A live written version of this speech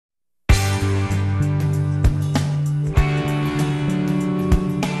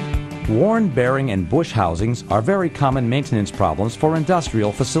Worn bearing and bush housings are very common maintenance problems for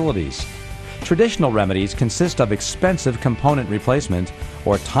industrial facilities. Traditional remedies consist of expensive component replacement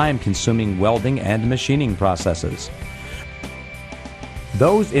or time-consuming welding and machining processes.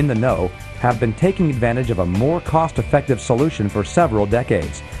 Those in the know have been taking advantage of a more cost-effective solution for several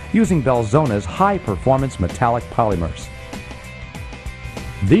decades, using Belzona's high-performance metallic polymers.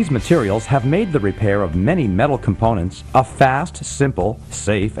 These materials have made the repair of many metal components a fast, simple,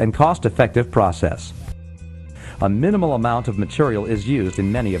 safe, and cost-effective process. A minimal amount of material is used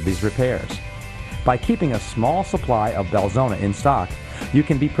in many of these repairs. By keeping a small supply of Belzona in stock, you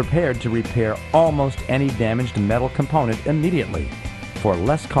can be prepared to repair almost any damaged metal component immediately, for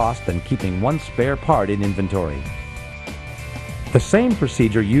less cost than keeping one spare part in inventory. The same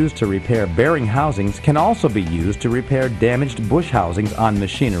procedure used to repair bearing housings can also be used to repair damaged bush housings on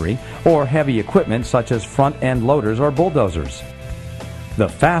machinery or heavy equipment such as front-end loaders or bulldozers. The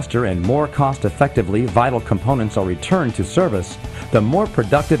faster and more cost-effectively vital components are returned to service, the more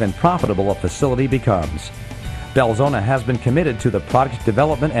productive and profitable a facility becomes. Belzona has been committed to the product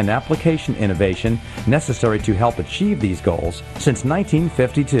development and application innovation necessary to help achieve these goals since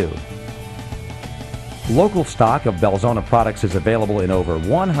 1952. Local stock of Belzona products is available in over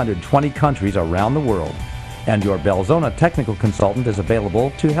 120 countries around the world, and your Belzona technical consultant is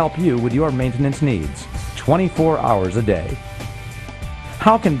available to help you with your maintenance needs 24 hours a day.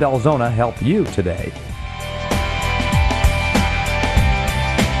 How can Belzona help you today?